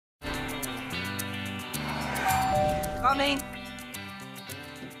coming.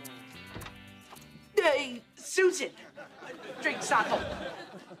 Hey, Susan. Drake's not home.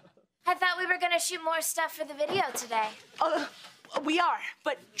 I thought we were gonna shoot more stuff for the video today. We are,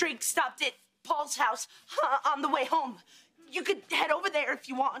 but Drake stopped at Paul's house on the way home. You could head over there if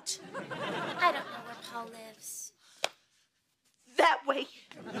you want. I don't know where Paul lives. That way.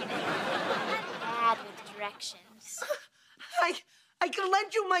 I'm bad with directions. I can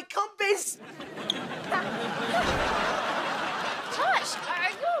lend you my compass. Josh,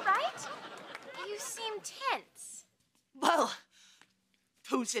 are you all right? You seem tense. Well,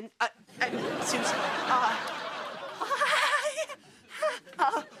 Susan,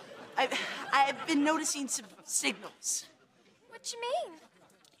 I've been noticing some signals. What you mean?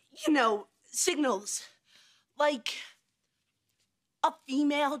 You know, signals like a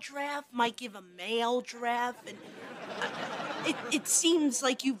female giraffe might give a male giraffe, and it seems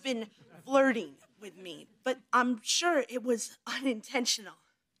like you've been flirting with me, but I'm sure it was unintentional.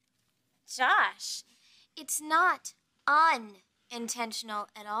 Josh, it's not unintentional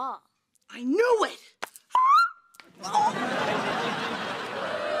at all. I knew it!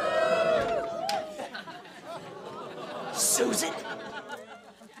 Susan?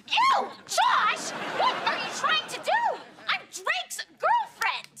 Ew! Josh! What are you trying to do? I'm Drake's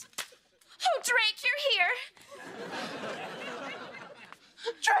girlfriend! Oh, Drake, you're here.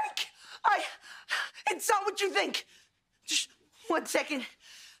 Drake! It's not what you think. Just 1 second.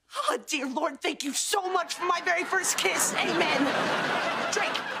 Oh, dear Lord, thank you so much for my very first kiss. Amen.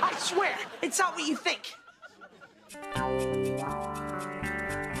 Drake, I swear, it's not what you think.